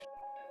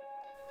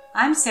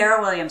I'm Sarah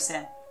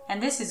Williamson,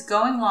 and this is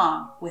Going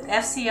Long with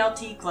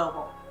FCLT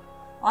Global.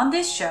 On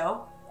this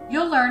show,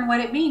 you'll learn what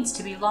it means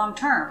to be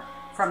long-term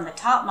from the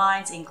top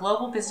minds in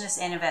global business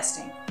and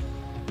investing.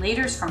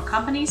 Leaders from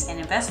companies and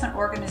investment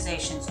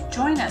organizations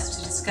join us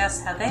to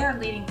discuss how they are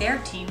leading their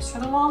teams for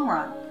the long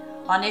run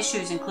on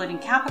issues including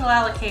capital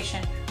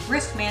allocation,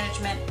 risk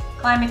management,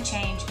 climate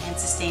change, and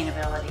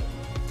sustainability.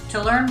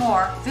 To learn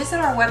more, visit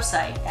our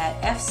website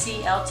at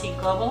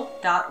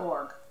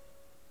fcltglobal.org.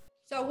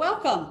 So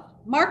welcome.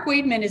 Mark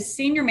Wiedman is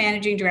Senior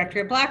Managing Director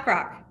at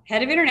BlackRock,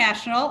 Head of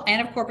International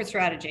and of Corporate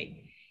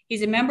Strategy.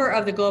 He's a member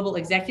of the Global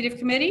Executive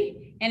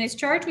Committee and is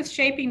charged with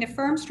shaping the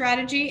firm's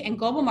strategy and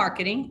global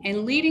marketing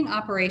and leading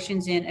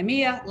operations in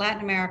EMEA,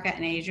 Latin America,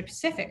 and Asia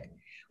Pacific.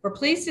 We're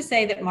pleased to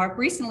say that Mark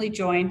recently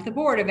joined the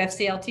board of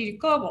FCLT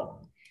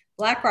Global.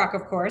 BlackRock,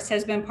 of course,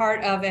 has been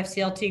part of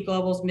FCLT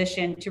Global's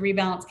mission to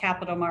rebalance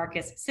capital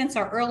markets since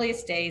our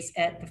earliest days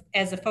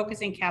as a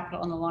focusing capital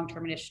on the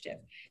long-term initiative.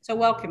 So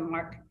welcome,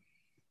 Mark.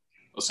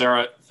 Well,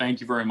 Sarah, thank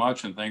you very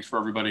much, and thanks for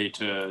everybody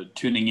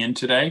tuning in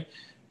today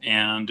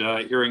and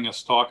hearing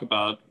us talk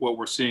about what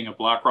we're seeing at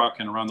BlackRock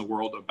and around the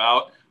world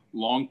about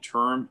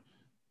long-term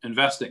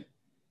investing.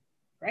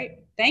 Great,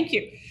 thank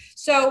you.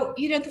 So,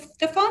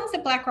 the funds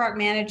that BlackRock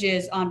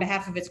manages on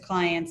behalf of its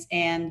clients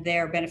and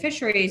their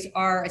beneficiaries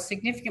are a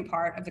significant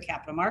part of the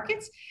capital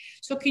markets.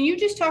 So can you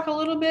just talk a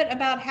little bit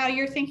about how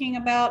you're thinking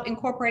about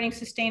incorporating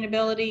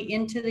sustainability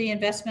into the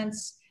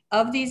investments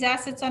of these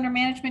assets under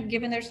management,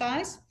 given their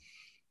size?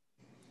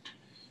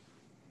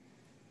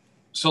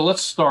 So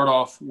let's start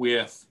off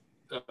with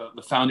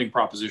the founding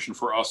proposition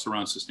for us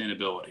around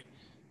sustainability,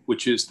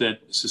 which is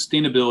that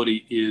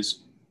sustainability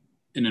is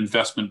an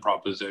investment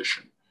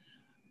proposition.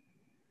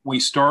 We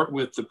start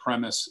with the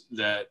premise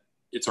that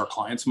it's our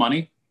clients'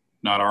 money,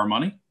 not our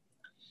money,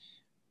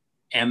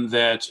 and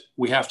that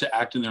we have to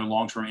act in their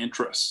long-term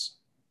interests.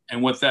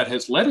 And what that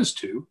has led us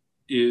to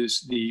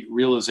is the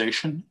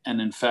realization and,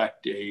 in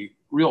fact, a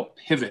real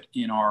pivot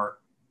in our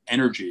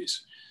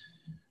energies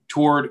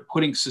toward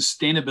putting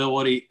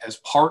sustainability as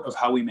part of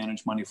how we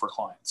manage money for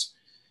clients.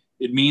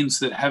 It means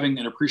that having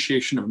an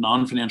appreciation of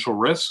non-financial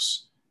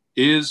risks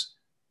is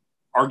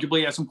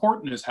arguably as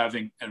important as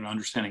having an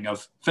understanding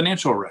of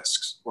financial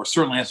risks, or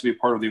certainly has to be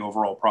part of the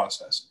overall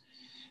process.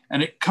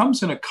 And it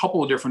comes in a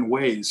couple of different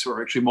ways,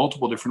 or actually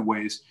multiple different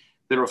ways,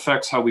 that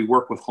affects how we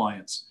work with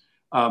clients.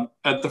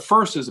 At the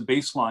first, as a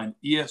baseline,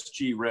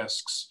 ESG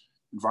risks,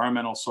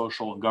 environmental,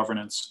 social, and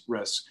governance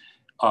risks,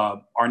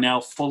 are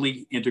now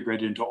fully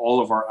integrated into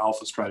all of our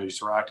alpha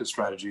strategies or active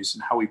strategies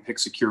and how we pick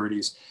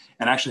securities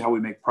and actually how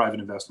we make private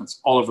investments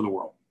all over the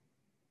world.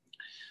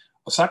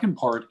 A second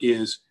part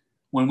is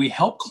when we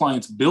help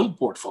clients build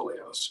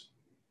portfolios,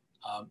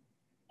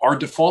 our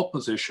default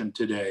position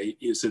today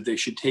is that they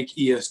should take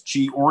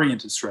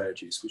ESG-oriented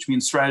strategies, which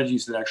means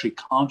strategies that actually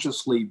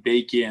consciously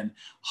bake in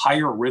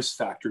higher risk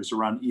factors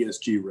around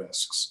ESG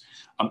risks,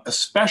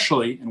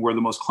 especially, and where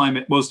the most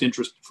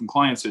interest from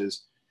clients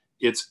is,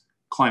 it's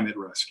climate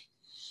risk.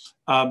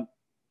 And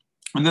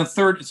then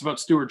third, it's about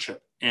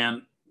stewardship.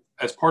 And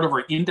as part of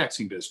our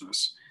indexing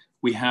business,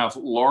 we have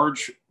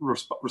large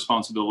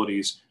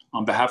responsibilities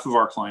on behalf of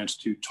our clients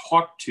to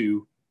talk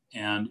to,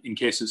 and in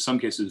some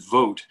cases,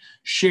 vote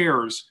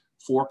shares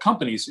for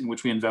companies in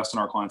which we invest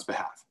on our clients'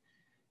 behalf.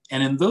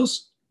 And in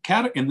those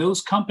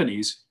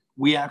companies,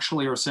 we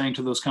actually are saying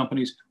to those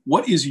companies,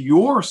 what is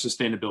your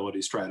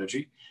sustainability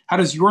strategy? How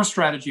does your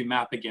strategy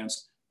map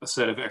against a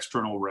set of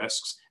external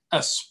risks,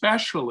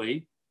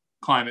 especially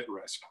climate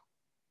risk?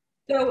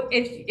 So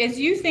as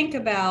you think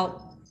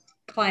about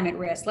climate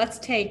risk, let's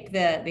take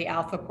the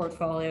alpha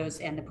portfolios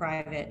and the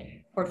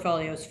private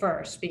portfolios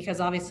first,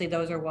 because obviously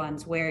those are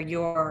ones where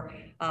you're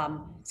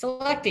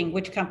selecting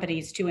which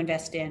companies to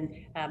invest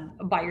in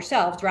by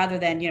yourselves, rather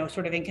than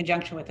sort of in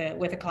conjunction with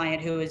a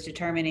client who is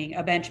determining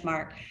a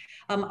benchmark.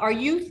 Are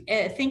you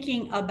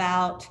thinking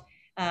about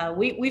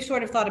we've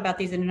sort of thought about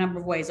these in a number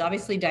of ways.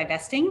 Obviously,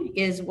 divesting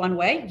is one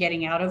way,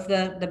 getting out of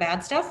the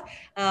bad stuff.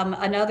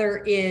 Another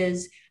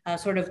is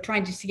sort of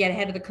trying to get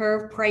ahead of the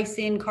curve, price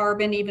in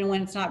carbon, even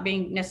when it's not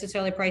being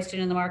necessarily priced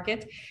in the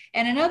market.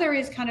 And another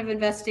is kind of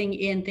investing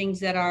in things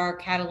that are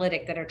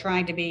catalytic, that are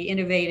trying to be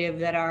innovative,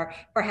 that are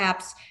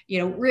perhaps,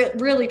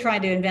 really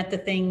trying to invent the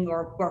thing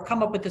or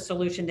come up with a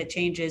solution that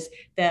changes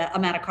the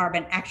amount of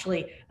carbon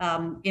actually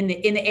in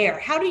the air.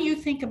 How do you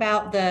think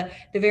about the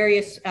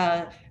various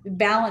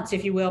balance,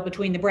 if you will,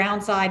 between the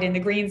brown side and the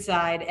green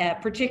side,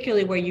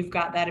 particularly where you've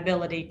got that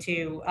ability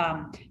to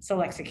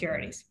select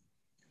securities?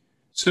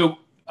 So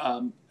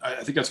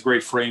I think that's a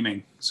great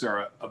framing,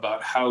 Sarah,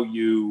 about how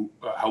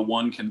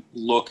one can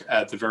look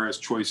at the various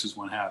choices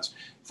one has.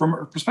 From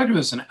a perspective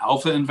as an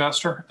alpha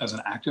investor, as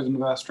an active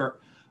investor,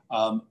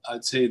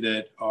 I'd say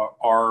that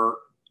our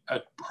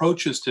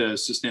approaches to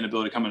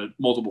sustainability come in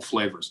multiple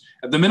flavors.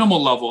 At the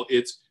minimal level,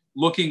 it's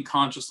looking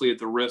consciously at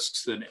the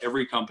risks that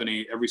every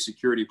company, every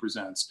security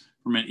presents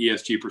from an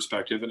ESG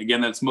perspective. And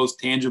again, that's most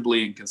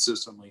tangibly and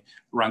consistently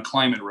around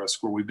climate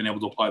risk, where we've been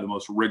able to apply the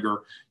most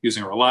rigor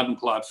using our Aladdin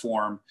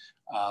platform,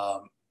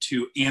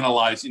 to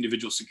analyze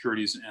individual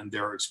securities and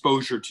their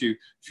exposure to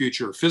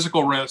future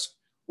physical risk,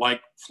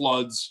 like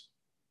floods,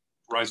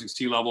 rising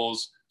sea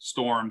levels,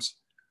 storms,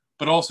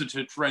 but also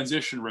to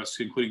transition risks,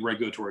 including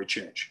regulatory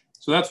change.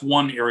 So that's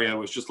one area that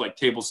was just like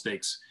table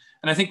stakes.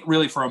 And I think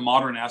really for a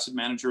modern asset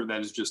manager,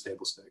 that is just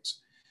table stakes.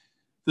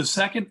 The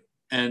second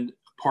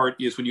part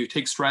is when you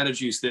take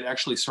strategies that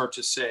actually start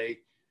to say,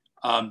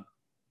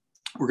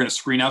 we're going to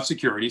screen out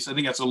securities. I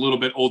think that's a little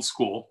bit old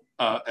school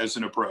as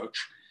an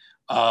approach.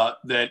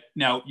 That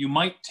now you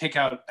might take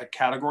out a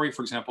category,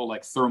 for example,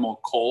 like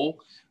thermal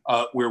coal,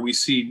 where we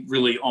see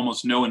really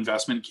almost no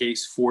investment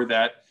case for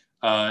that,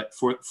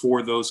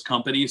 for those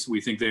companies. We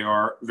think they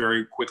are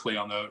very quickly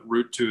on the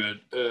route to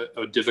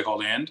a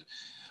difficult end.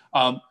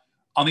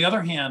 On the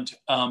other hand,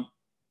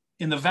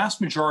 in the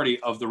vast majority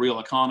of the real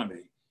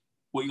economy,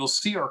 what you'll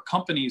see are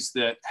companies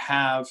that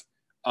have,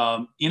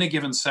 in a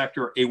given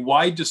sector, a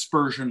wide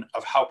dispersion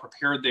of how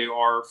prepared they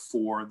are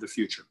for the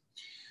future.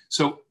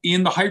 So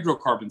in the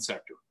hydrocarbon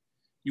sector,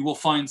 you will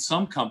find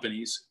some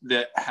companies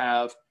that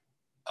have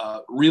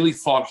really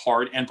thought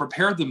hard and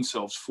prepared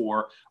themselves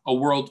for a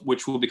world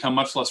which will become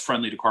much less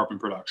friendly to carbon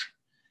production.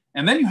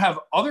 And then you have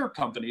other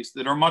companies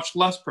that are much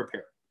less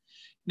prepared.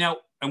 Now,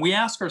 and we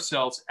ask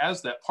ourselves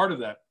as that part of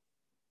that,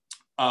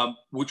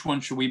 which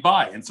one should we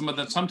buy? And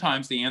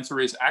sometimes the answer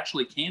is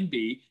actually can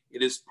be,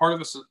 it is part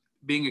of us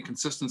being a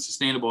consistent,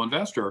 sustainable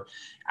investor,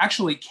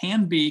 actually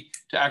can be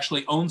to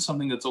actually own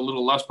something that's a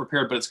little less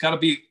prepared, but it's got to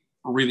be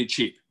really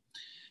cheap.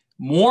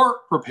 More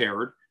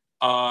prepared,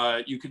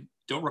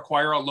 don't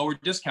require a lower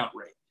discount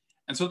rate.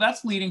 And so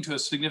that's leading to a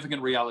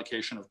significant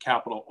reallocation of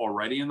capital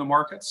already in the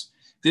markets.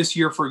 This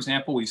year, for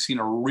example, we've seen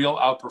a real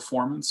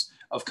outperformance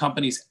of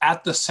companies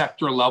at the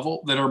sector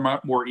level that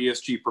are more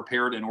ESG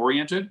prepared and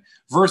oriented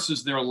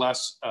versus they're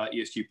less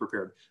ESG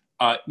prepared.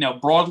 Now,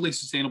 broadly,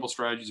 sustainable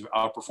strategies have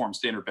outperformed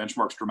standard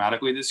benchmarks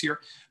dramatically this year.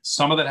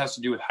 Some of that has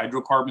to do with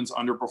hydrocarbons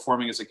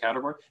underperforming as a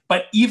category.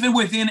 But even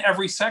within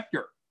every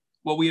sector,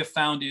 what we have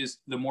found is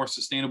the more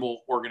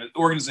sustainable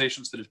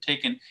organizations that have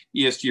taken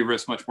ESG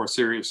risk much more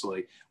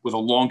seriously with a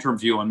long-term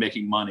view on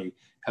making money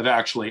have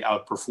actually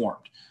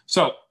outperformed.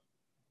 So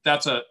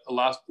that's a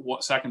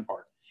second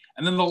part.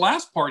 And then the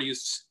last part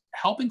is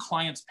helping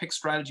clients pick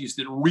strategies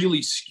that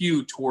really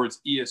skew towards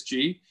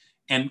ESG,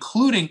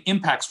 including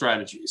impact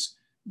strategies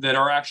that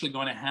are actually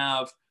going to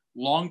have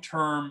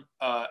long-term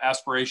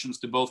aspirations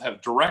to both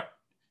have direct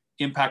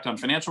impact on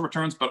financial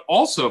returns, but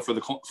also for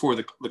the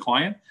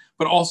client,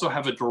 but also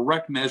have a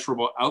direct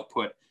measurable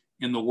output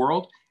in the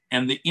world.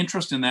 And the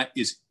interest in that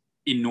is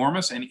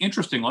enormous. And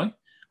interestingly,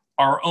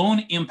 our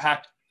own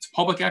impact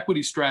public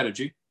equity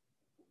strategy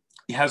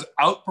has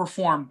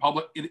outperformed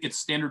its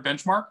standard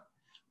benchmark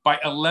by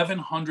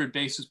 1,100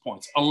 basis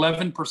points,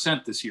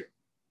 11% this year,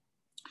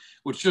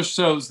 which just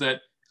shows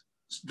that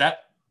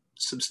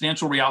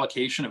substantial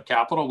reallocation of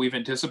capital we've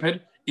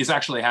anticipated is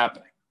actually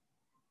happening.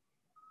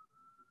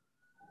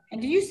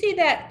 And do you see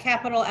that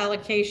capital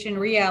allocation,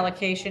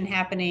 reallocation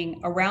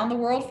happening around the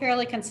world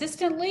fairly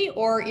consistently,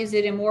 or is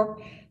it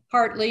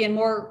partly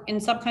in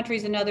some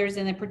countries and others,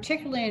 and then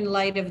particularly in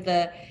light of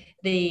the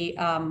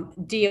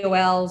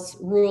DOL's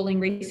ruling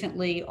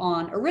recently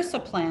on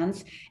ERISA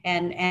plans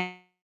and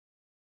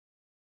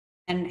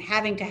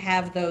having to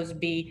have those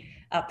be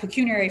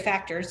pecuniary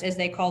factors, as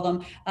they call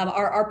them.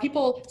 Are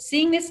people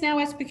seeing this now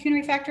as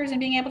pecuniary factors and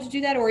being able to do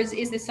that, or is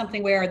this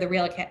something where the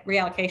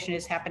reallocation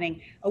is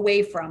happening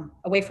away from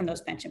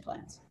those pension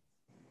plans?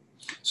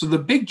 So the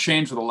big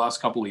change for the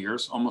last couple of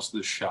years, almost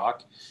the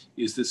shock,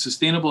 is that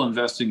sustainable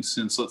investing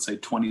since, let's say,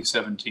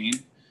 2017,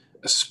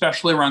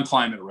 especially around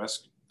climate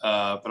risk,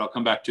 but I'll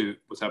come back to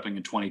what's happening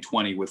in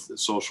 2020 with the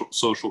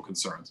social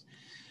concerns,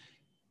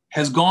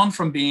 has gone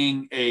from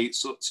being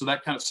so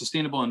that kind of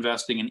sustainable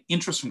investing and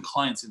interest from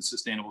clients in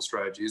sustainable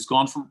strategy has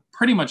gone from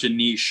pretty much a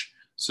niche,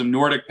 some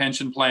Nordic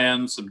pension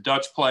plans, some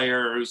Dutch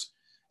players,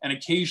 an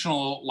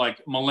occasional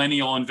like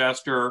millennial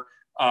investor,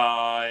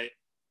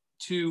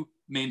 to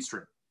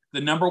mainstream. The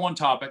number one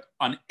topic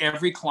on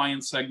every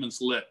client segment's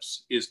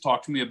lips is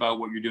talk to me about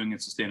what you're doing in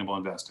sustainable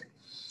investing.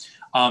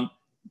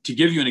 To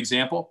give you an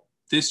example,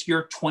 this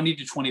year, 20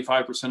 to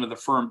 25% of the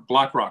firm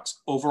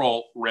BlackRock's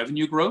overall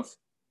revenue growth,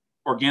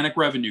 organic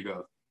revenue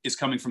growth, is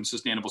coming from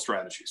sustainable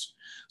strategies.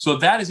 So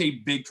that is a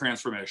big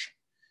transformation.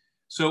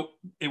 So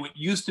it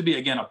used to be,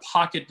 again, a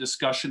pocket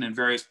discussion in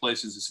various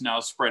places. It's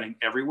now spreading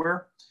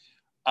everywhere.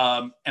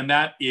 And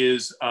that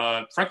is,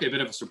 frankly, a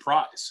bit of a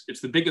surprise. It's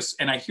the biggest,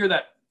 and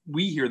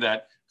we hear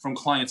that from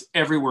clients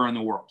everywhere in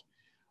the world.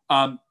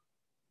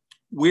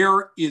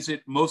 Where is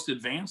it most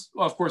advanced?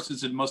 Well, of course,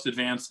 it's most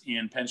advanced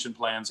in pension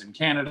plans in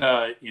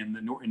Canada, in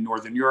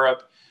Northern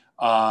Europe.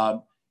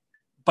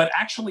 But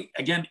actually,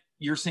 again,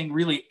 you're seeing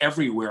really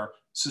everywhere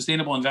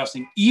sustainable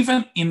investing,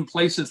 even in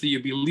places that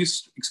you'd be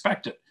least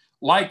expected,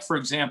 like, for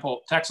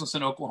example, Texas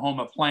and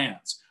Oklahoma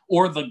plans,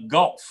 or the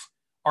Gulf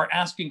are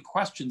asking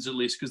questions, at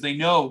least, because they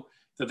know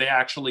that they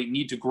actually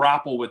need to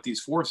grapple with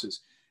these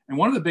forces. And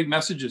one of the big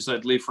messages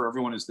I'd leave for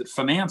everyone is that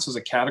finance as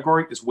a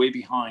category is way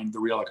behind the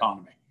real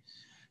economy.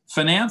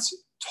 Finance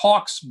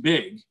talks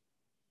big,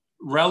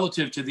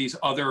 relative to these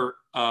other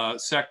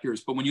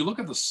sectors. But when you look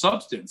at the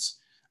substance,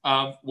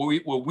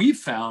 what we've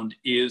found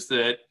is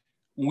that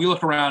when we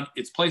look around,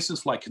 it's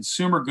places like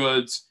consumer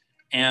goods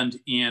and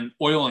in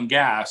oil and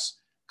gas,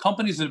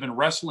 companies that have been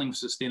wrestling with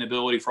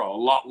sustainability for a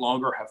lot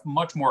longer have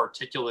much more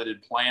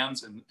articulated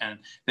plans and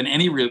than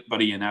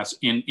anybody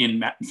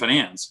in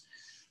finance.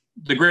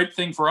 The great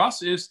thing for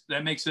us is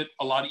that makes it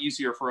a lot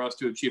easier for us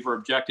to achieve our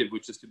objective,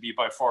 which is to be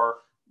by far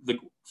the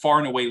far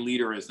and away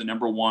leader as the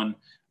number one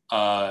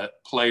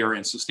player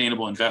in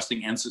sustainable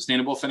investing and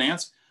sustainable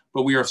finance.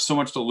 But we have so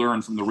much to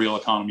learn from the real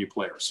economy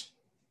players.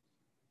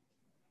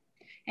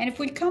 And if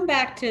we come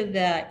back to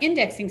the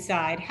indexing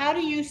side, how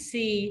do you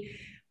see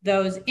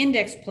those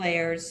index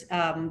players,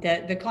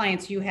 the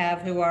clients you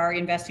have who are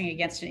investing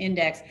against an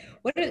index,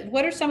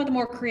 what are some of the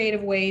more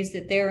creative ways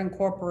that they're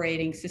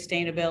incorporating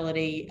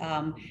sustainability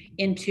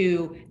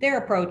into their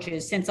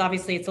approaches? Since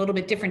obviously it's a little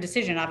bit different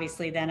decision,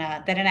 obviously, than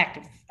an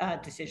active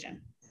decision.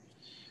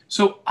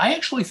 So I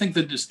actually think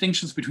the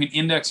distinctions between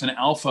index and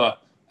alpha,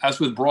 as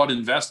with broad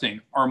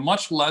investing, are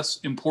much less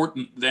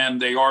important than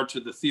they are to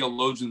the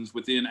theologians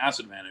within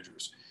asset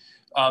managers.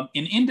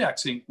 In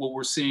indexing, what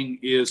we're seeing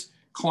is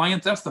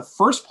clients, that's the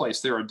first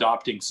place they're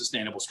adopting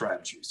sustainable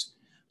strategies.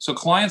 So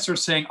clients are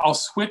saying, I'll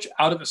switch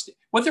out of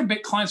what their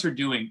big clients are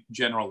doing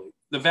generally,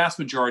 the vast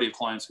majority of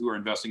clients who are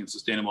investing in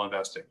sustainable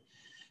investing.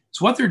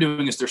 So what they're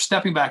doing is they're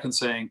stepping back and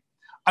saying,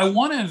 I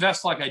want to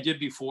invest like I did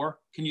before.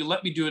 Can you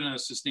let me do it in a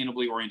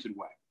sustainably oriented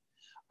way?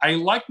 I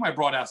like my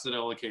broad asset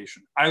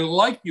allocation. I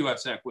like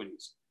US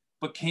equities,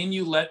 but can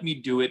you let me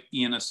do it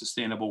in a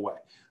sustainable way?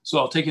 So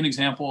I'll take an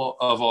example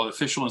of an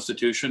official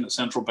institution, a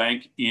central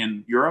bank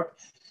in Europe.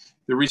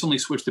 They recently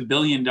switched $1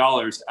 billion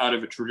out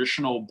of a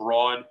traditional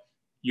broad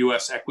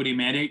US equity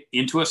mandate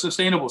into a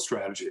sustainable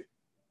strategy.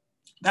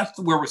 That's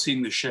where we're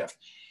seeing the shift.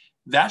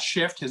 That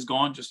shift has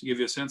gone, just to give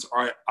you a sense,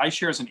 our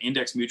iShares and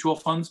index mutual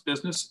funds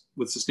business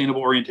with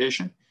sustainable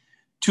orientation.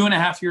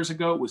 2.5 years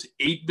ago, it was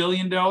 $8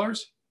 billion.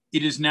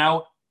 It is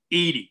now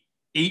 80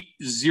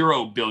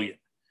 billion.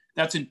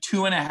 That's in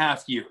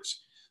 2.5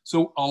 years.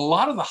 So a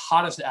lot of the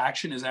hottest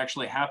action is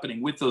actually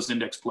happening with those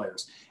index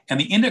players. And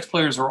the index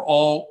players are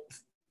all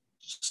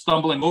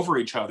stumbling over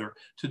each other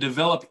to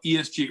develop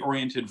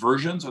ESG-oriented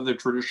versions of their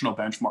traditional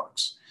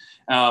benchmarks.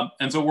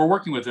 And so we're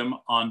working with them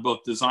on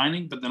both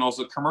designing, but then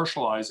also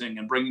commercializing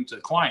and bringing to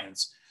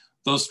clients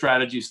those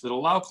strategies that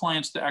allow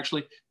clients to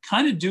actually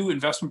kind of do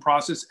investment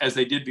process as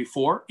they did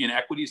before in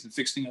equities and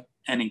fixed income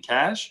and in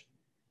cash,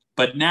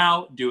 but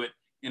now do it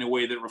in a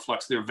way that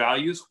reflects their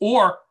values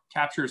or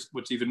captures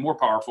what's even more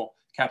powerful,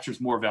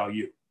 captures more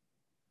value.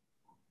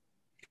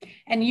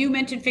 And you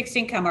mentioned fixed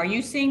income. Are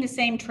you seeing the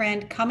same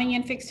trend coming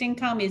in fixed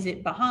income? Is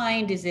it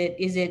behind? Is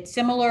it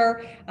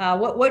similar?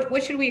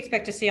 What should we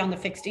expect to see on the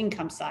fixed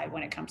income side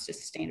when it comes to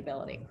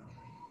sustainability?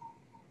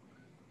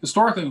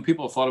 Historically, when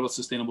people have thought about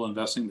sustainable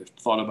investing, they've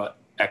thought about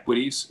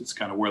equities. It's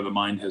kind of where the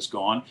mind has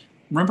gone.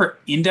 Remember,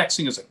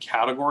 indexing as a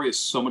category is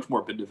so much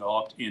more been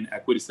developed in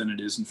equities than it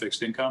is in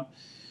fixed income.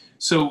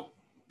 So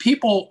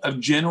people have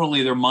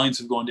generally, their minds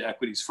have gone to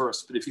equities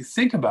first. But if you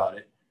think about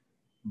it,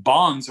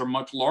 bonds are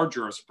much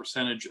larger as a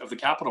percentage of the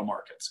capital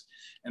markets.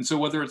 And so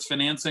whether it's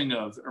financing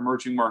of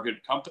emerging market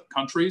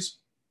countries,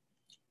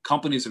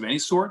 companies of any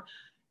sort,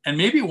 and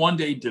maybe one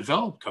day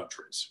developed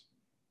countries,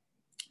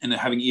 and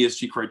having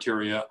ESG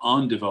criteria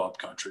on developed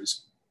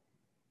countries,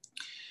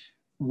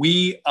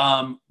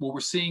 what we're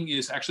seeing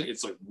is actually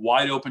it's like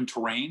wide open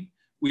terrain.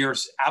 We are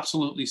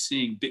absolutely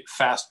seeing big,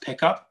 fast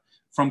pickup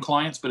from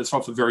clients, but it's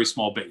off a very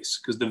small base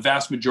because the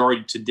vast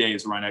majority today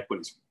is around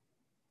equities.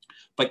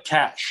 But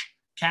cash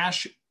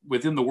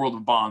within the world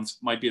of bonds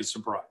might be a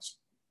surprise.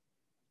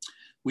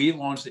 We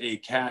launched a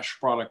cash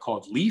product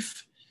called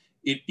Leaf.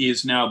 It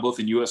is now both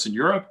in US and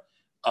Europe,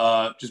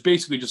 just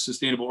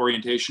sustainable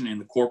orientation in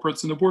the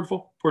corporates in the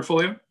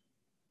portfolio.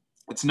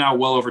 It's now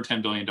well over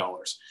 $10 billion.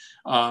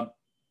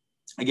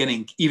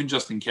 Again, even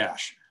just in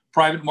cash.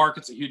 Private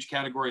markets, a huge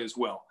category as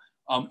well.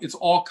 It's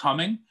all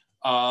coming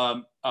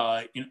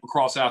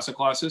across asset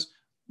classes.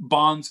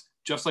 Bonds,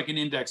 just like in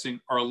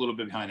indexing, are a little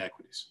bit behind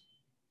equities.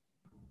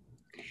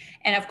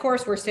 And of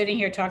course, we're sitting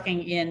here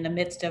talking in the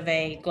midst of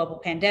a global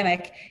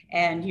pandemic.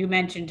 And you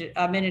mentioned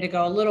a minute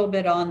ago a little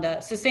bit on the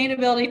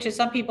sustainability. To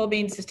some people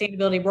means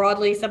sustainability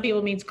broadly, some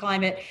people means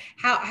climate.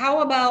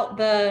 How about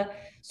the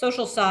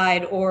social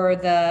side or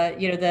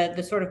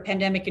the sort of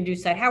pandemic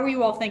induced side? How are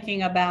you all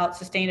thinking about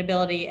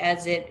sustainability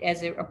as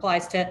it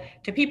applies to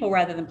people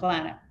rather than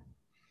planet?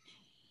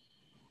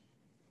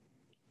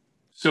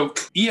 So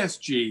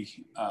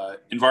ESG,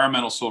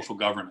 environmental social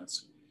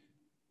governance,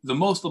 the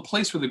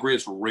place where the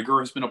greatest rigor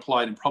has been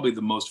applied and probably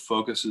the most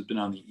focus has been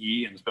on the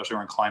E, and especially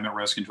around climate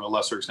risk and to a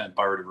lesser extent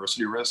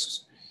biodiversity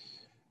risks.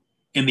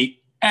 In the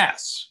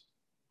S,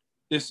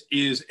 this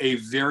is a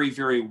very,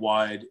 very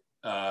wide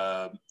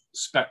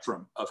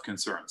spectrum of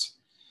concerns.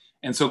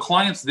 And so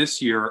clients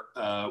this year,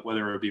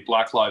 whether it be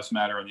Black Lives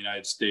Matter in the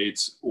United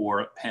States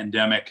or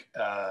pandemic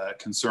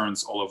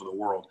concerns all over the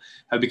world,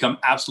 have become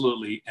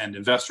absolutely, and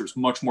investors,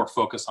 much more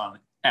focused on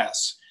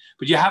S.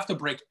 But you have to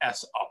break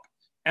S up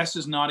S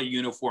is not a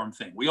uniform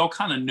thing. We all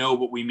kind of know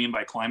what we mean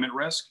by climate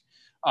risk.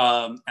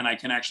 And I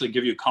can actually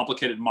give you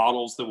complicated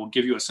models that will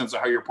give you a sense of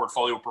how your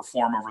portfolio will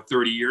perform over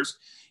 30 years.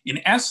 In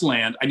S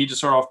land, I need to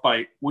start off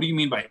by, what do you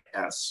mean by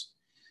S?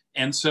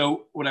 And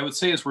so what I would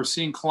say is we're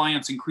seeing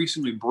clients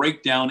increasingly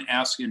break down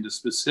S into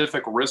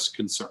specific risk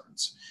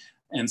concerns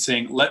and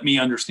saying, let me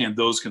understand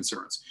those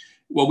concerns.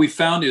 What we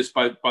found is,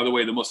 by the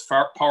way, the most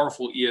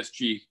powerful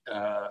ESG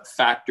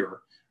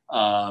factor,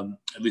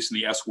 at least in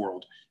the S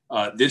world,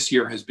 this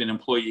year has been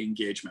employee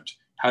engagement.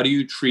 How do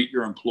you treat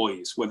your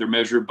employees, whether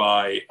measured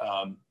by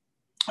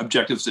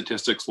objective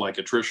statistics like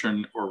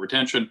attrition or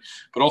retention,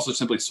 but also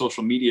simply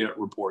social media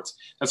reports?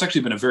 That's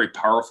actually been a very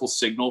powerful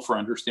signal for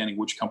understanding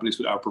which companies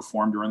would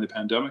outperform during the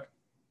pandemic.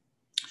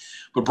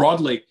 But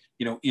broadly,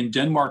 in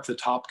Denmark, the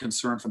top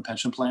concern from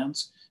pension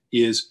plans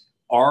is,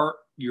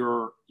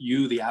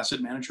 you, the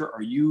asset manager,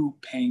 are you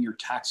paying your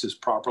taxes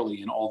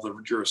properly in all the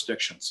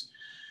jurisdictions?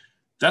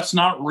 That's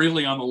not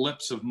really on the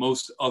lips of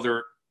most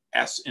other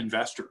S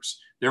investors.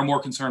 They're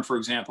more concerned, for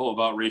example,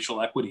 about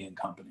racial equity in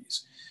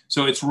companies.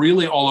 So it's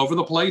really all over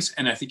the place.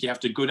 And I think you have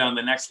to go down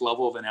the next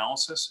level of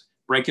analysis,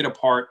 break it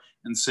apart,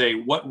 and say,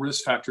 what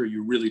risk factor are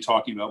you really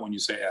talking about when you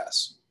say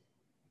S?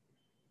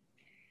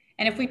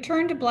 And if we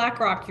turn to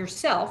BlackRock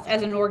yourself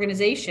as an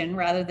organization,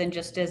 rather than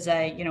just as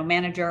a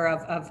manager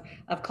of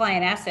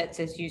client assets,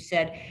 as you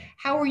said,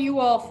 how are you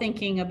all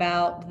thinking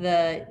about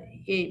the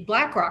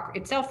BlackRock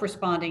itself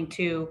responding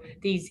to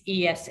these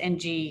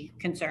ESG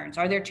concerns?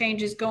 Are there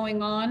changes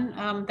going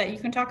on that you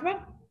can talk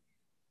about?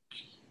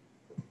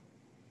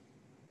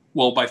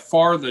 Well, by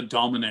far the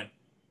dominant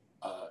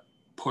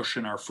push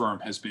in our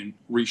firm has been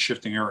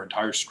reshifting our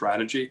entire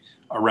strategy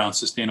around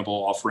sustainable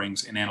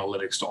offerings and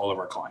analytics to all of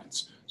our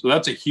clients. So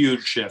that's a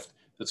huge shift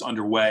that's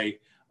underway,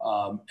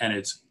 and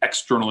it's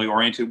externally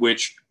oriented,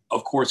 which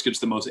of course gets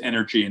the most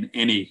energy in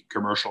any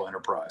commercial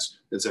enterprise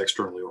that's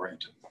externally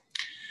oriented.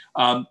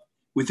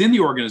 Within the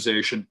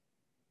organization,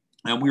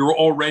 and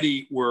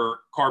we're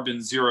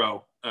carbon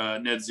zero,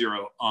 net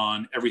zero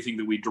on everything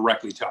that we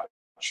directly touch.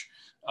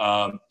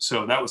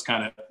 So that was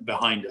kind of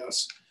behind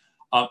us.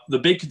 The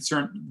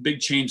big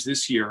change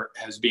this year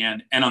has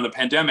been, and on the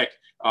pandemic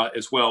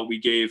as well, we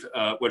gave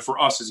what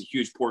for us is a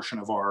huge portion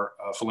of our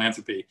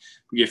philanthropy.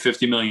 We gave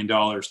 $50 million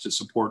to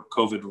support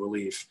COVID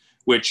relief,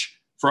 which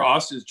for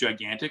us is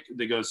gigantic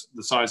because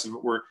the size of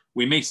it,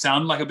 we may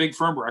sound like a big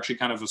firm, we're actually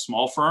kind of a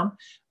small firm.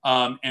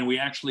 And we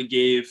actually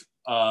gave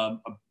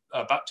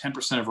about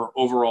 10% of our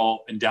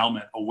overall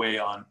endowment away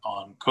on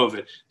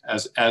COVID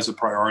as a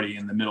priority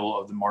in the middle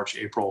of the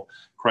March-April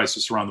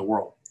crisis around the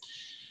world.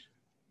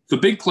 The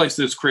big place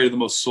that's created the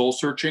most soul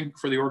searching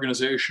for the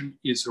organization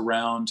is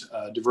around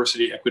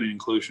diversity, equity, and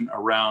inclusion,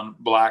 around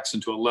Blacks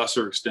and to a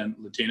lesser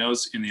extent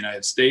Latinos in the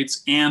United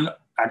States and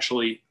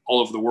actually all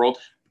over the world,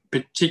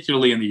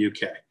 particularly in the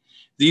UK.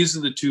 These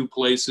are the two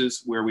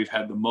places where we've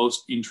had the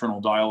most internal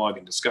dialogue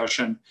and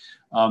discussion.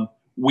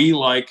 We,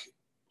 like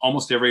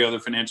almost every other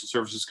financial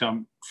services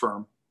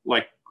firm,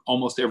 like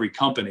almost every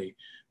company,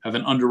 have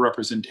an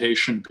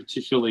underrepresentation,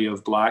 particularly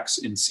of Blacks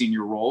in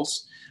senior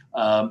roles.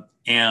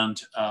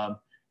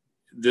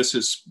 This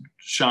has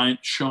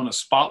shown a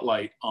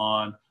spotlight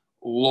on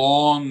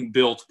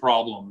long-built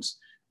problems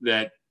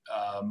that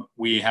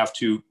we have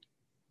to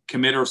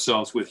commit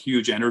ourselves with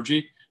huge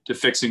energy to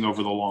fixing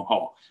over the long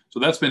haul. So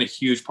that's been a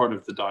huge part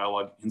of the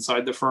dialogue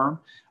inside the firm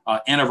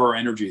and of our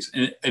energies.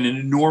 And an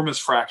enormous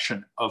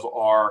fraction of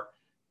our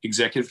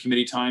executive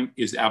committee time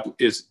is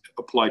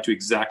applied to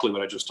exactly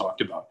what I just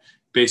talked about.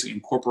 Basic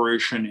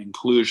incorporation,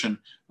 inclusion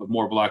of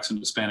more Blacks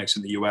and Hispanics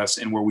in the US,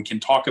 and where we can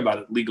talk about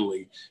it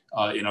legally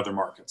in other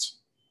markets.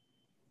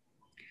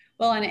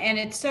 Well, and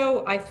it's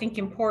so, I think,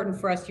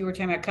 important for us. You were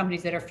talking about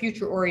companies that are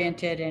future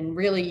oriented and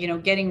really,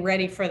 getting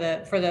ready for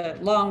the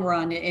long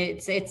run.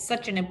 It's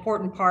such an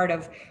important part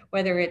of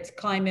whether it's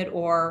climate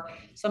or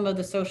some of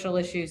the social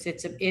issues.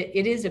 It's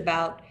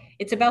about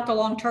the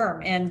long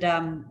term, and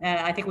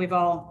I think we've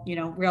all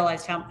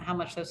realized how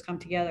much those come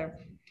together.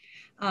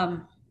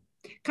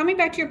 Coming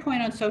back to your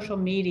point on social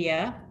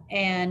media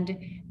and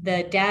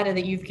the data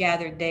that you've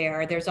gathered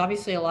there's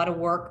obviously a lot of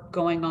work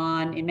going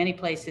on in many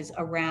places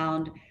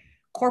around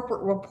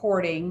corporate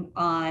reporting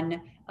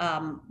on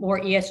more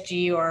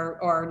ESG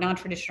or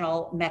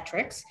non-traditional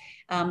metrics.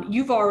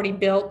 You've already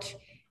built,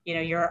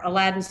 your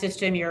Aladdin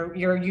system,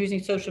 you're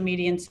using social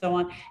media and so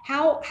on.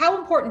 How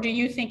important do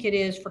you think it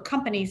is for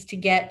companies to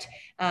get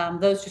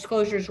those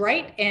disclosures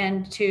right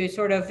and to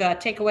sort of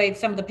take away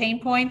some of the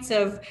pain points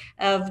of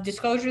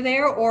disclosure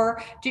there,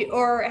 or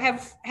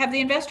have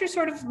the investors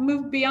sort of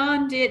moved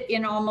beyond it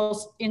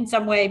in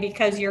some way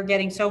because you're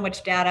getting so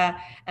much data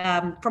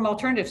from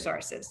alternative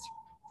sources?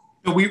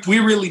 We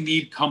really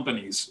need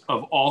companies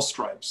of all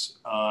stripes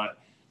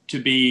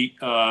to be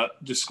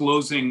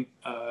disclosing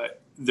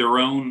their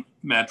own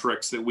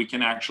metrics that we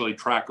can actually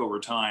track over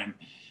time,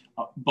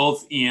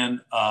 both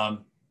in around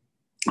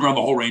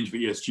the whole range of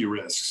ESG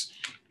risks.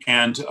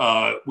 And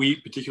we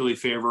particularly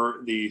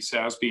favor the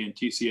SASB and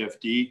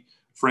TCFD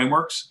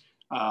frameworks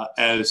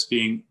as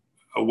being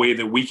a way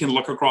that we can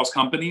look across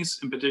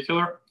companies in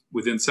particular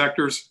within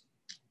sectors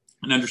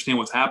and understand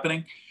what's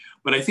happening.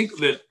 But I think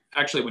that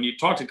actually when you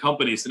talk to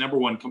companies, the number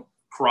one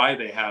cry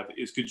they have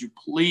is, could you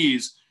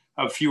please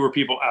have fewer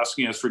people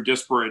asking us for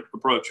disparate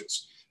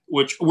approaches,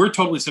 which we're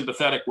totally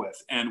sympathetic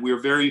with. And we're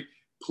very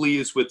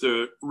pleased with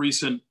the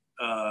recent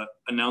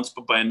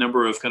announcement by a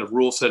number of kind of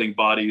rule setting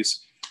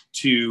bodies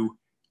to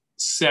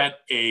set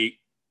a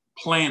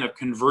plan of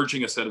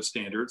converging a set of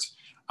standards.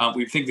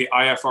 We think the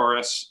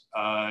IFRS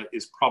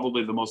is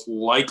probably the most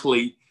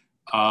likely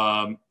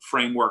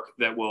framework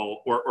that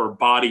will, or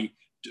body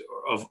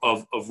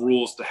of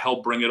rules to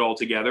help bring it all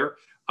together.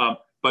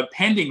 But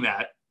pending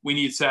that, we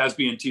need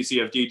SASB and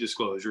TCFD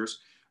disclosures.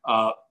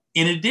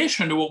 In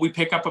addition to what we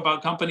pick up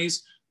about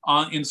companies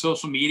in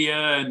social media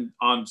and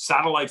on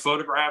satellite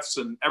photographs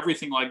and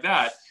everything like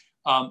that.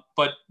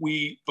 But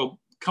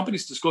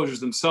companies' disclosures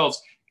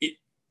themselves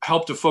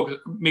help to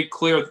make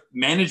clear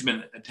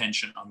management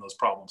attention on those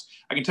problems.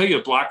 I can tell you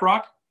at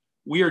BlackRock,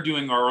 we are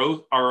doing our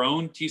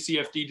own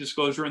TCFD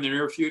disclosure in the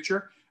near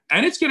future,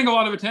 and it's getting a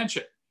lot of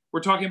attention.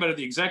 We're talking about it at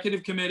the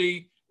executive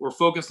committee. We're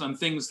focused on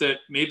things that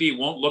maybe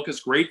won't look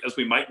as great as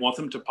we might want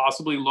them to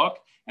possibly look.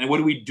 And what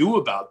do we do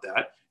about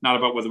that? Not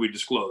about whether we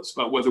disclose,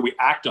 but whether we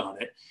act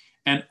on it.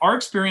 And our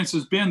experience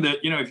has been that,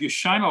 if you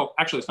shine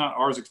actually, it's not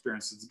ours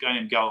experience. It's a guy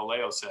named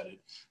Galileo said it.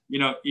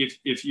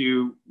 If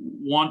you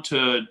want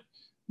to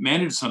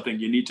manage something,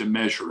 you need to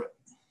measure it.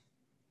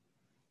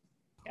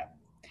 Yeah,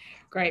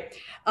 great.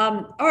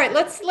 All right,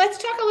 let's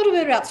talk a little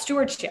bit about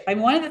stewardship.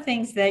 And one of the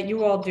things that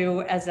you all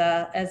do as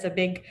a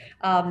big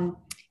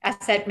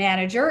asset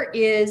manager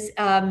is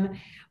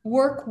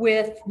work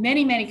with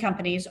many, many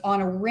companies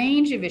on a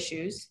range of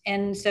issues.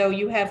 And so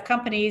you have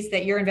companies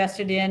that you're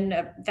invested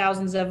in,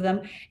 thousands of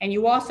them, and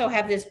you also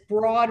have this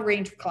broad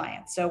range of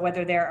clients. So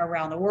whether they're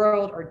around the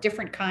world or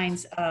different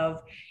kinds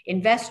of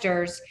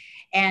investors,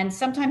 and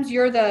sometimes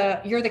you're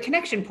the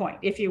connection point,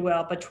 if you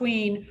will,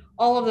 between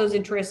all of those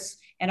interests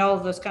and all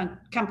of those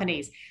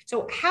companies.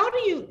 So how do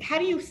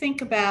you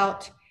think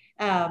about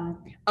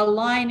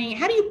aligning?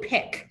 How do you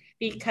pick?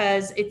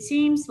 Because it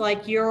seems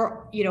like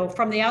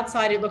from the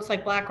outside, it looks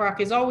like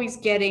BlackRock is always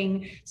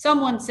getting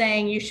someone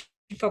saying you should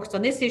focus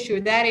on this issue or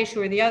that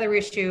issue or the other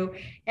issue.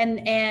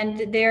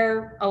 And there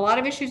are a lot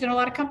of issues in a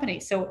lot of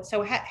companies.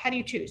 So how do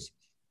you choose?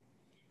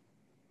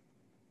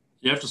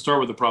 You have to start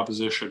with the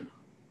proposition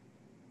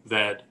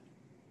that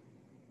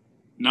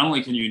not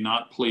only can you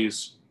not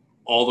please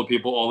all the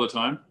people all the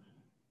time,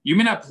 you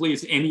may not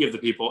please any of the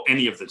people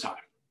any of the time.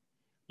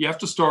 You have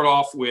to start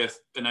off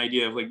with an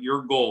idea of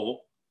your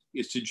goal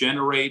is to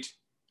generate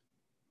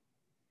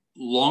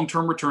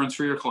long-term returns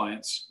for your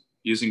clients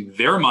using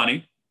their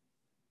money,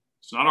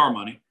 it's not our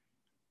money,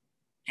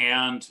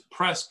 and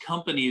press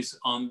companies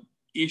on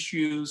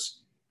issues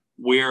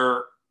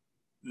where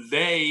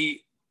they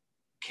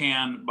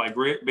can, by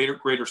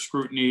greater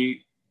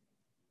scrutiny,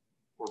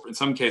 or in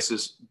some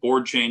cases,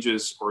 board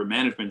changes or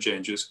management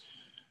changes,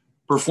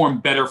 perform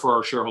better for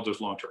our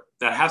shareholders long-term.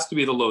 That has to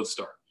be the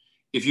lodestar.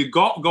 If you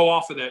go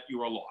off of that,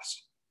 you are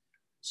lost.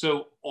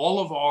 So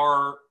all of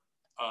our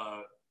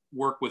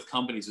work with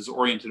companies is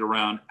oriented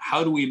around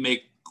how do we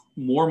make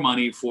more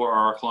money for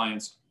our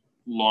clients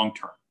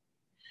long-term.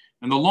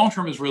 And the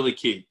long-term is really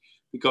key,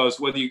 because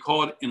whether you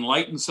call it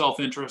enlightened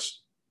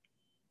self-interest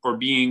or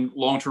being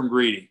long-term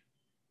greedy,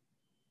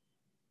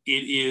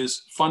 it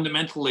is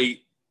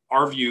fundamentally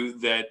our view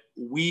that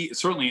we,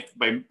 certainly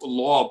by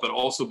law, but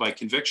also by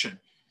conviction,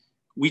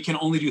 we can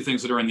only do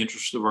things that are in the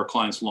interest of our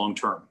clients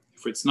long-term.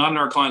 If it's not in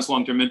our clients'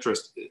 long-term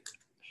interest,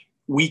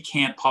 we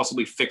can't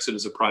possibly fix it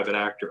as a private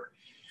actor.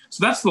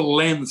 So that's the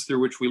lens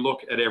through which we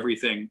look at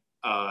everything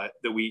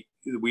that we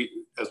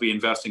as we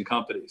invest in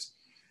companies.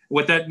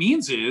 What that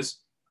means is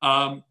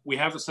we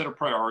have a set of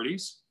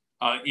priorities.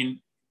 In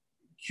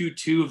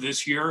Q2 of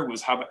this year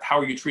was how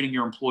are you treating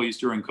your employees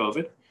during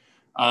COVID?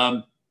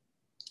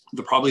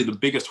 Probably the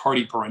biggest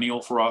hardy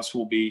perennial for us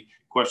will be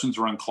questions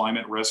around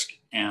climate risk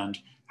and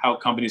how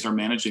companies are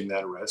managing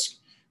that risk.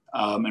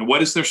 And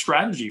what is their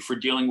strategy for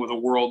dealing with a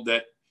world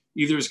that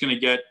either is going to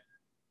get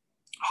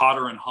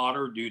hotter and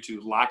hotter due to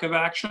lack of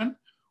action,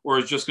 or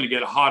is just going to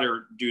get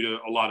hotter due to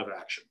a lot of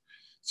action.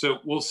 So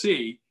we'll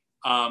see.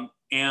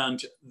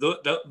 And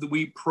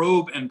we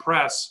probe and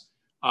press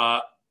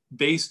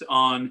based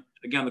on,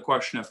 again, the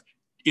question of,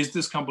 is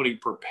this company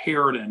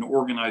prepared and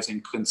organized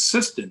and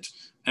consistent,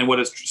 and what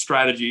its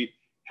strategy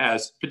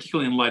has,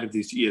 particularly in light of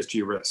these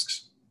ESG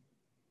risks?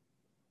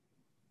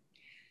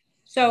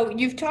 So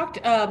you've talked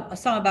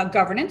some about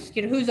governance,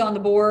 who's on the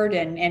board,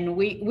 and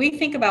we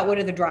think about what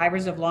are the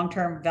drivers of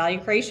long-term value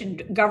creation.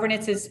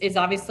 Governance is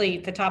obviously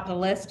at the top of the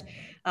list.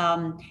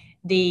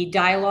 The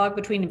dialogue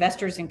between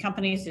investors and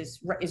companies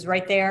is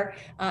right there.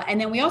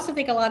 And then we also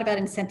think a lot about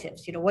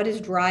incentives. What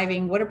is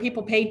driving, what are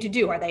people paid to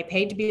do? Are they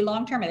paid to be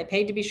long-term? Are they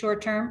paid to be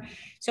short-term?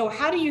 So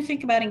how do you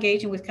think about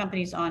engaging with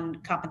companies on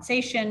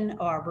compensation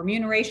or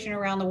remuneration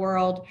around the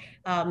world?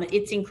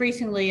 It's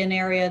increasingly an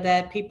area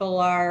that people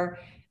are,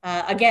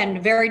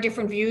 again, very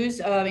different views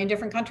in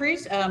different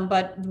countries,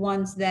 but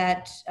ones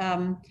that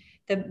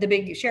the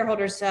big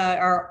shareholders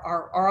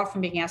are often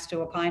being asked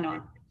to opine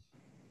on.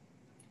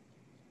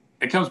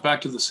 it comes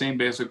back to the same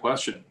basic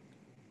question.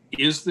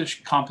 Is the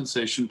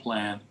compensation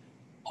plan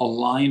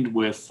aligned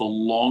with the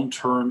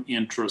long-term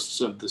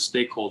interests of the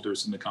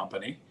stakeholders in the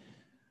company,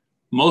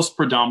 most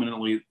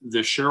predominantly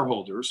the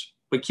shareholders,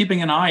 but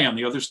keeping an eye on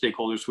the other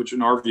stakeholders, which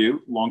in our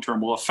view,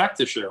 long-term will affect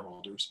the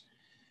shareholders.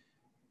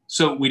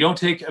 So we don't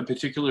take a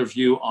particular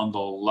view on the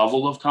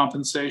level of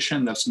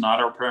compensation. That's not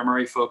our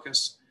primary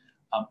focus.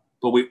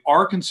 But we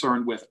are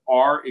concerned with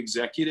our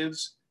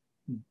executives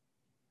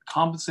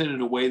compensated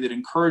in a way that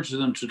encourages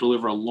them to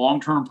deliver a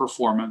long-term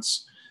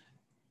performance,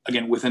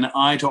 again, with an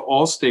eye to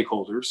all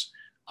stakeholders,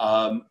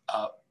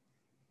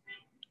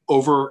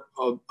 over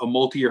a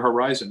multi-year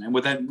horizon. And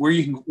with that,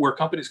 where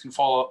companies can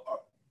fall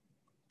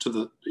to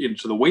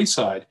the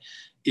wayside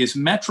is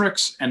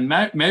metrics and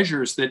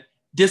measures that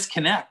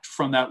disconnect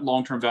from that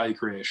long-term value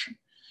creation.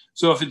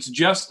 So if it's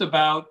just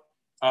about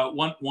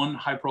one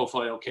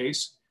high-profile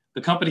case, the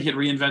company had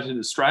reinvented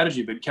its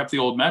strategy but kept the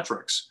old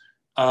metrics,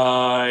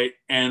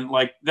 and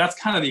like that's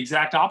kind of the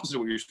exact opposite of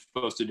what you're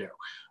supposed to do.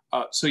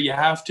 So you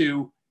have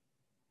to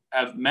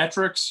have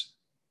metrics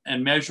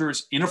and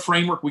measures in a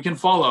framework we can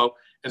follow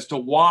as to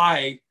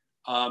why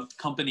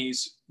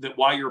companies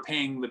are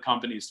paying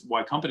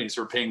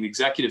the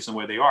executives in the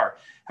way they are.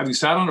 Having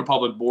sat on a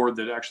public board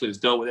that actually has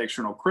dealt with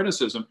external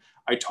criticism,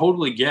 I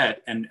totally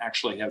get and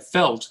actually have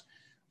felt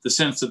the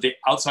sense that the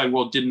outside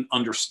world didn't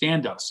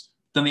understand us.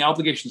 Then the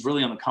obligation is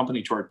really on the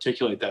company to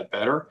articulate that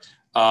better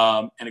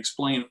and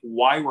explain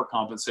why we're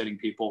compensating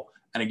people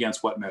and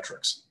against what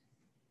metrics.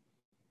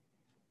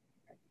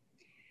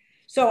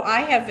 So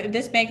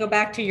this may go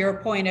back to your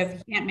point of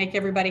you can't make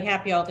everybody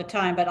happy all the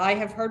time, but I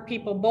have heard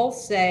people both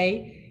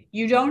say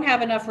you don't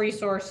have enough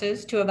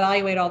resources to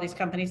evaluate all these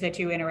companies that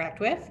you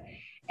interact with.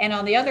 And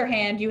on the other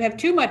hand, you have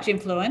too much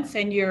influence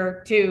and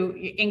you're to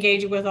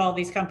engage with all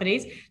these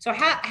companies. So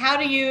how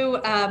do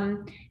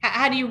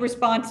you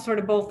respond to sort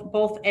of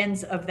both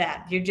ends of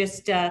that? You're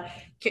just,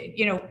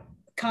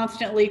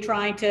 constantly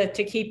trying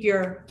to keep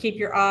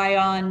your eye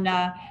on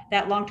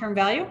that long-term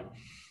value?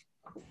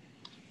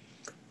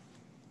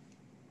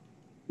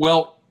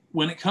 Well,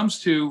 when it comes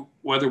to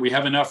whether we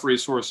have enough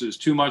resources,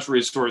 too much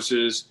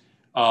resources,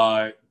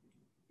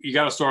 you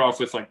got to start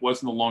off with like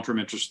what's in the long-term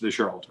interest of the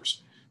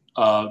shareholders,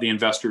 the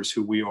investors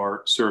who we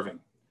are serving.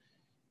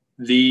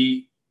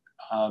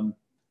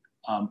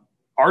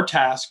 Our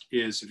task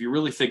is, if you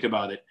really think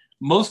about it,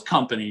 most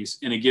companies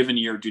in a given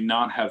year do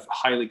not have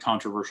highly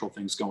controversial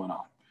things going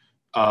on.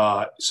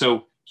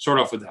 So start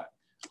off with that.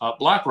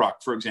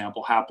 BlackRock, for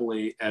example,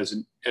 happily as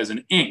an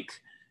Inc.,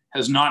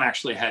 has not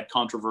actually had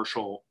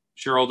controversial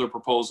shareholder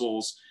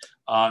proposals.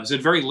 Has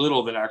had very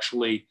little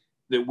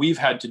that we've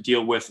had to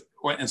deal with.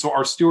 And so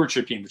our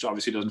stewardship team, which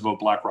obviously doesn't vote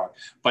BlackRock,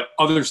 but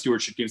other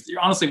stewardship teams, they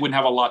honestly wouldn't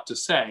have a lot to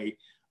say.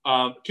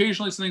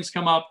 Occasionally some things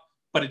come up,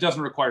 but it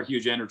doesn't require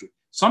huge energy.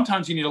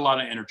 Sometimes you need a lot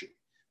of energy.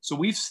 So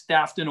we've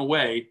staffed in a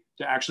way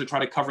to actually try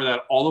to cover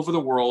that all over the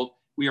world.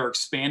 We are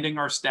expanding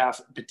our staff,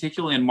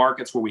 particularly in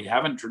markets where we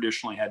haven't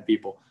traditionally had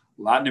people,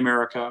 Latin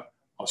America,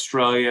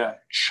 Australia,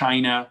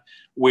 China,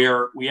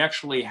 where we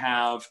actually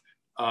have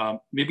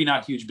maybe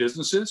not huge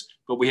businesses,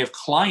 but we have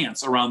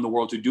clients around the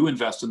world who do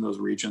invest in those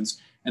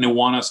regions and who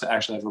want us to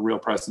actually have a real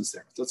presence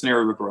there. That's an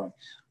area we're growing.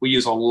 We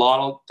use a lot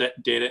of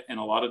data and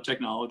a lot of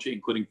technology,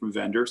 including from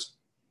vendors.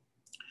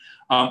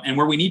 And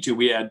where we need to,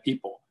 we add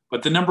people.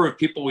 But the number of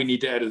people we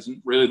need to add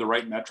isn't really the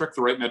right metric.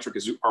 The right metric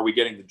is, are we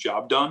getting the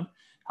job done?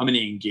 How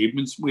many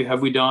engagements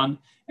have we done?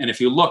 And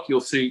if you look,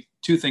 you'll see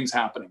two things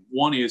happening.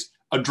 One is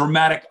a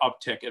dramatic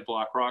uptick at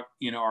BlackRock,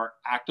 are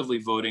actively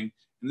voting.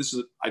 And this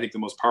is, I think, the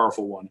most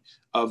powerful one,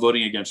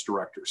 voting against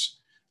directors.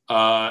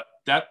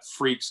 That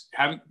freaks,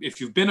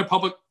 if you've been a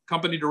public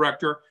company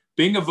director,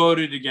 being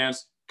voted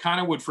against kind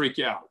of would freak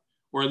you out,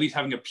 or at least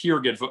having a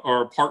peer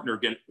or a partner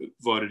get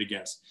voted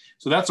against.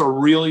 So that's a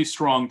really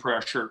strong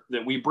pressure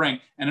that we bring.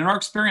 And in our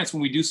experience,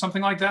 when we do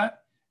something like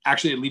that,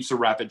 actually it leads to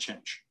rapid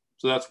change.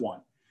 So that's one.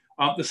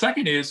 The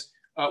second is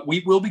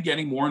we will be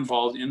getting more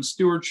involved in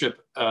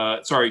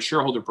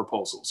shareholder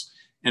proposals.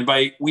 And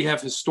we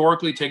have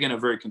historically taken a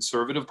very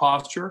conservative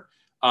posture.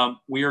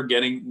 We are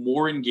getting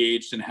more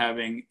engaged in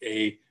having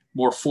a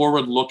more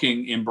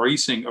forward-looking,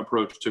 embracing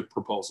approach to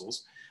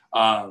proposals,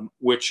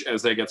 which,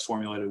 as that gets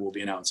formulated, we'll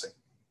be announcing.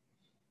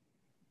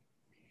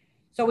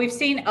 So we've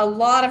seen a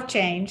lot of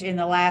change in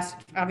the last,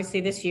 obviously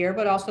this year,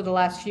 but also the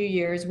last few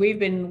years. We've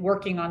been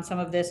working on some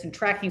of this and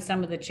tracking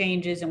some of the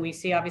changes, and we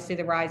see obviously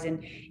the rise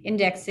in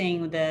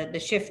indexing, the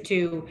shift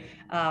to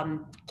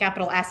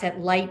capital asset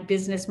light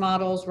business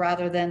models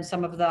rather than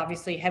some of the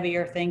obviously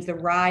heavier things, the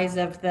rise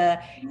of the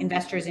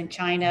investors in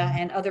China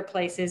and other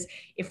places.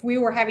 If we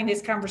were having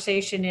this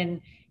conversation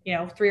in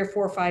 3 or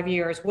 4 or 5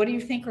 years, what do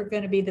you think are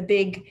going to be the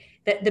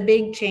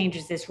big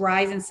changes? This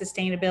rise in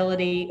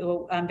sustainability,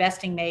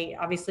 investing may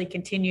obviously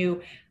continue.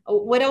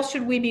 What else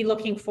should we be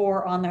looking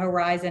for on the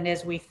horizon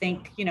as we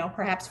think,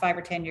 perhaps 5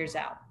 or 10 years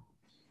out?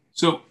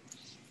 So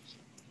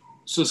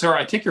Sarah,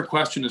 I take your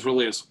question as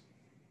really as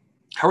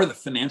how are the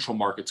financial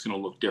markets going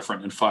to look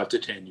different in 5 to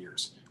 10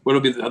 years? What will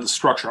be the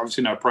structure?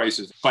 Obviously not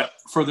prices, but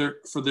for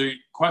the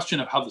question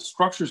of how the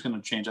structure is going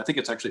to change, I think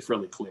it's actually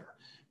fairly clear.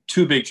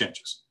 Two big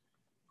changes.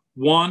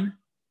 One,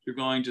 you're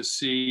going to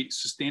see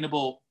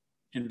sustainable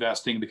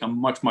investing become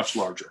much, much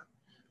larger,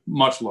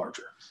 much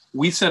larger.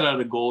 We set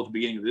out a goal at the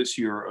beginning of this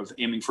year of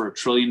aiming for $1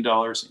 trillion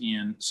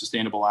in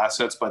sustainable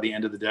assets by the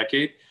end of the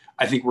decade.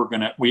 I think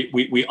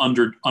we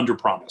under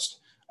promised.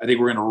 I think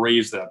we're going to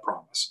raise that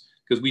promise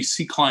because we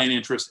see client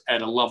interest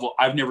at a level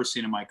I've never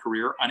seen in my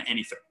career on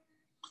anything.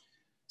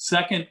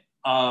 Second,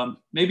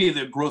 maybe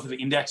the growth of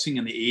indexing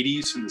in the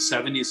 80s and the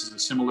 70s is a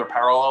similar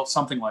parallel,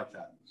 something like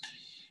that.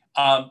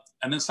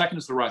 And then second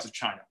is the rise of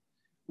China.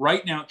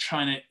 Right now,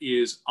 China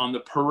is on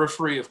the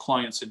periphery of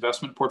clients'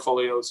 investment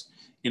portfolios.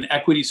 In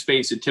equity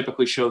space, it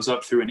typically shows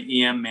up through an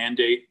EM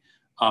mandate.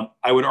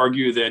 I would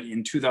argue that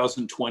in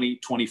 2020,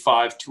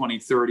 25,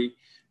 2030,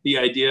 the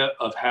idea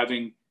of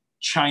having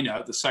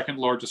China, the second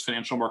largest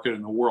financial market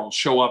in the world,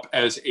 show up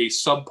as a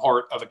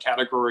subpart of a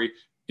category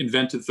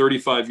invented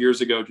 35 years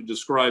ago to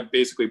describe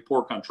basically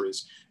poor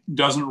countries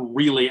doesn't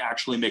really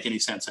actually make any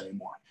sense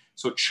anymore.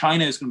 So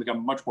China is going to become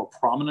a much more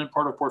prominent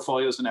part of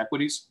portfolios in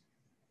equities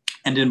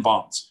and in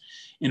bonds.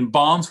 In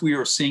bonds, we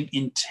are seeing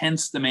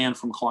intense demand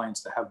from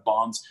clients to have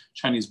bonds,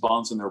 Chinese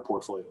bonds in their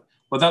portfolio.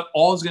 What that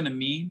all is going to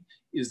mean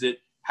is that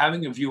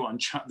having a view on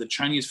the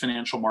Chinese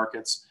financial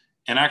markets,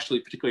 and actually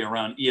particularly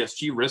around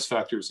ESG risk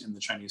factors in the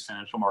Chinese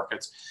financial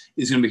markets,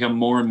 is going to become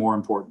more and more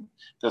important.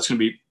 That's going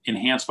to be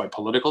enhanced by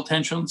political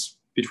tensions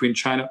between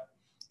China,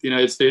 the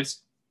United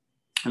States,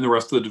 and the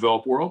rest of the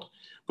developed world.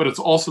 But it's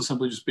also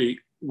simply just be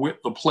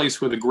the place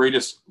where the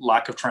greatest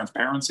lack of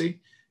transparency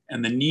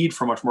and the need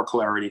for much more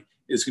clarity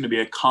is going to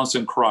be a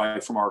constant cry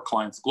from our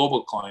clients,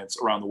 global clients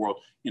around the world,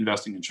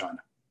 investing in China.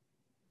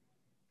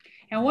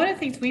 And one of the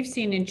things we've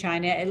seen in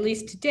China, at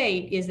least to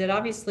date, is that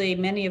obviously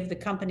many of the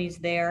companies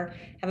there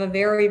have a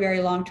very,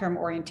 very long-term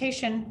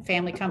orientation,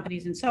 family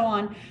companies and so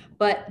on,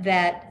 but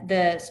that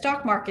the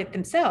stock market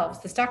themselves,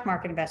 the stock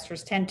market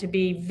investors tend to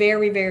be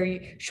very,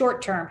 very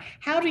short-term.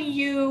 How do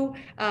you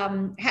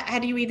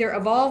either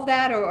evolve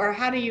that or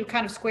how do you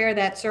kind of square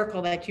that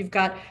circle that you've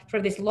got sort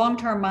of this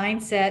long-term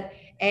mindset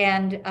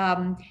and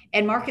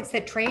markets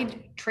that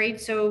trade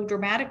so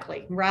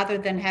dramatically rather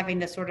than having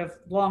this sort of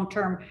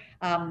long-term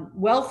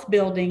wealth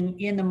building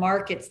in the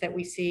markets that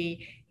we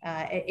see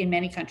in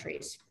many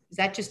countries? Is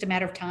that just a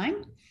matter of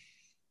time?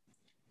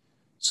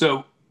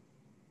 So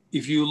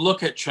if you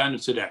look at China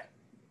today,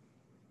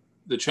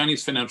 the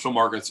Chinese financial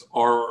markets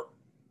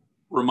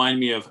remind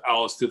me of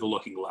Alice through the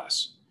Looking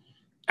Glass.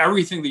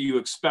 Everything that you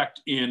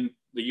expect in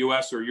the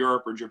US or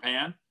Europe or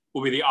Japan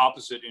will be the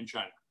opposite in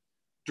China.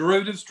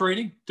 Derivatives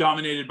trading,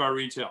 dominated by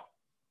retail.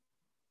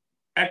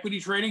 Equity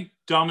trading,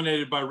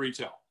 dominated by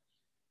retail.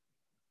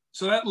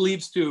 So that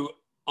leads to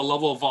a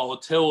level of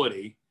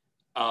volatility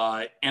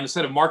and a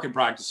set of market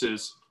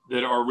practices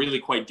that are really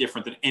quite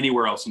different than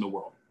anywhere else in the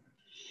world.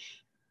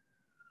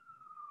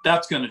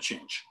 That's going to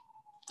change.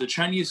 The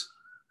Chinese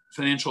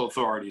financial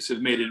authorities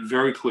have made it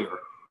very clear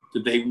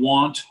that they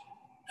want,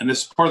 and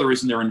this is part of the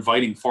reason they're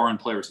inviting foreign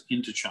players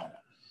into China,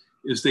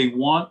 is they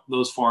want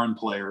those foreign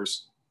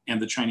players and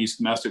the Chinese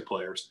domestic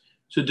players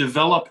to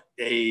develop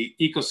an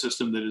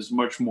ecosystem that is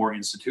much more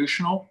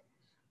institutional,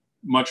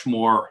 much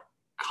more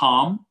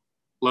calm,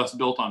 less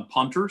built on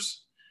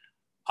punters.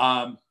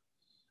 And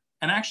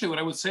actually what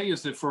I would say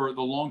is that for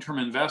the long-term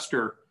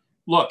investor,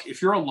 look,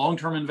 if you're a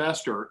long-term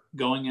investor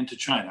going into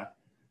China,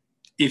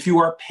 if you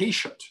are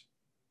patient,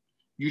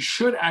 you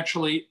should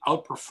actually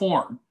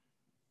outperform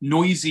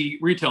noisy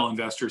retail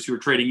investors who are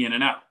trading in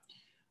and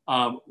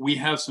out. We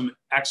have some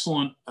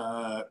excellent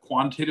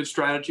quantitative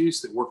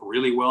strategies that work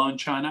really well in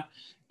China,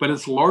 but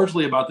it's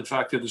largely about the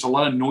fact that there's a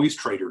lot of noise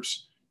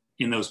traders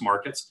in those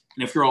markets.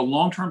 And if you're a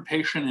long-term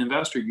patient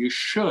investor, you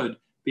should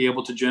be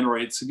able to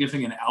generate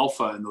significant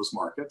alpha in those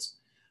markets,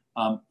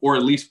 or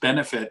at least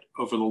benefit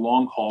over the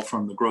long haul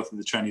from the growth of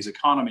the Chinese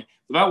economy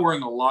without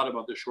worrying a lot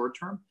about the short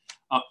term.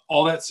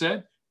 All that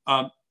said,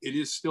 it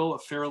is still a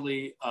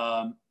fairly,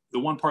 the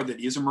one part that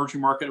is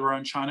emerging market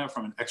around China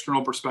from an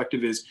external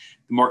perspective is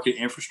the market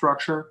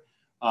infrastructure.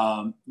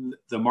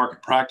 The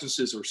market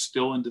practices are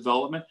still in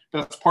development.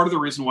 That's part of the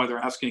reason why they're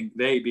asking,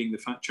 they being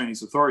the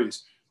Chinese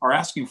authorities, are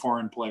asking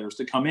foreign players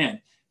to come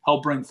in,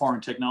 help bring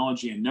foreign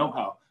technology and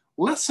know-how.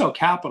 Less so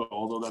capital,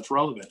 although that's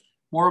relevant.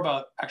 More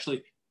about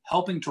actually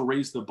helping to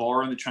raise the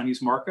bar in the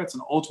Chinese markets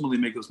and ultimately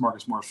make those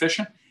markets more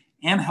efficient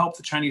and help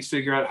the Chinese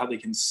figure out how they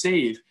can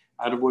save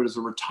out of what is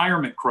a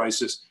retirement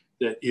crisis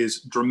that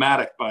is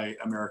dramatic by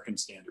American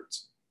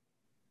standards.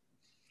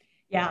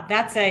 Yeah,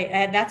 that's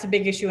a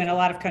big issue in a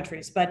lot of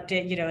countries, but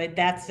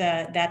that's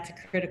a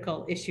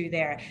critical issue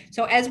there.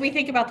 So as we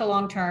think about the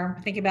long term,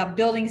 think about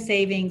building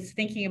savings,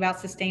 thinking about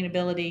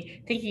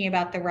sustainability, thinking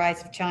about the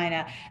rise of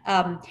China,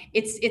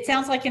 it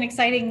sounds like an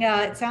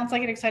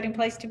exciting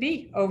place to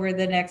be over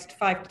the next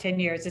 5 to 10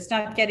 years. It's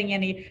not getting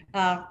any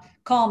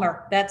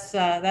calmer.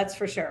 That's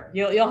for sure.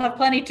 You'll have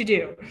plenty to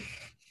do.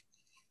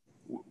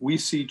 We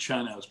see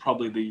China as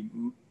probably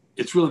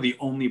it's really the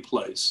only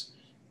place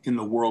in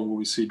the world where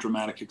we see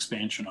dramatic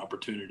expansion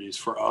opportunities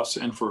for us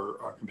and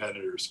for our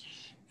competitors.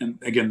 And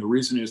again, the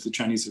reason is the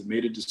Chinese have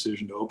made a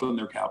decision to open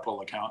their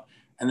capital account,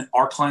 and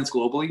our clients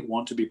globally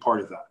want to be part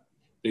of that.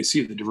 They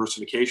see the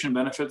diversification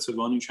benefits of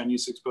owning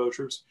Chinese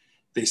exposures.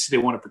 They see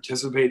they want to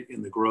participate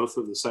in the growth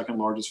of the second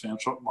largest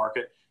financial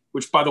market,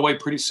 which, by the way,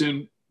 pretty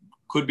soon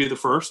could be the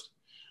first.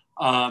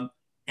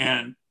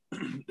 And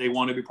they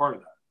want to be part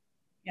of that.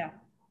 Yeah,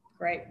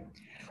 great.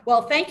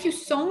 Well, thank you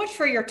so much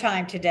for your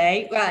time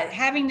today.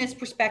 Having this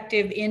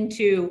perspective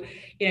into,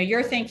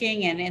 your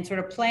thinking and sort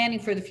of planning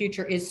for the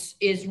future is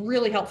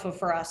really helpful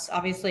for us.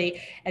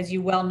 Obviously, as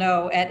you well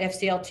know, at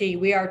FCLT,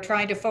 we are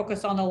trying to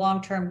focus on the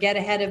long term, get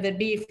ahead of it,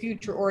 be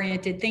future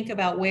oriented, think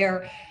about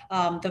where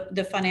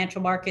the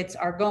financial markets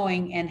are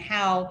going and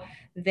how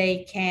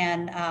they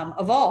can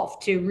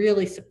evolve to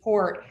really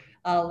support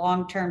a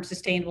long-term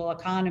sustainable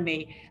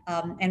economy.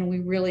 And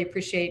we really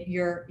appreciate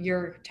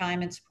your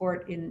time and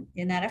support in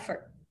that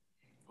effort.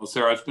 Well,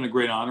 Sarah, it's been a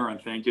great honor,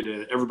 and thank you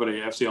to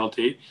everybody at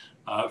FCLT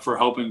for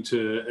helping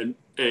to,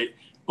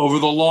 over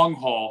the long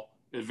haul,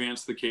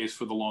 advance the case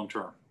for the long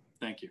term.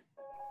 Thank you.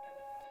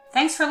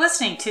 Thanks for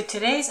listening to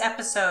today's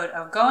episode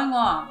of Going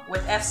Long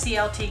with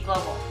FCLT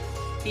Global.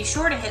 Be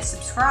sure to hit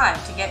subscribe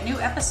to get new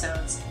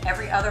episodes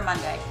every other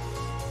Monday.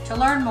 To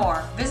learn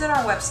more, visit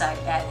our website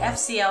at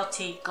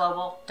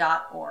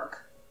fcltglobal.org.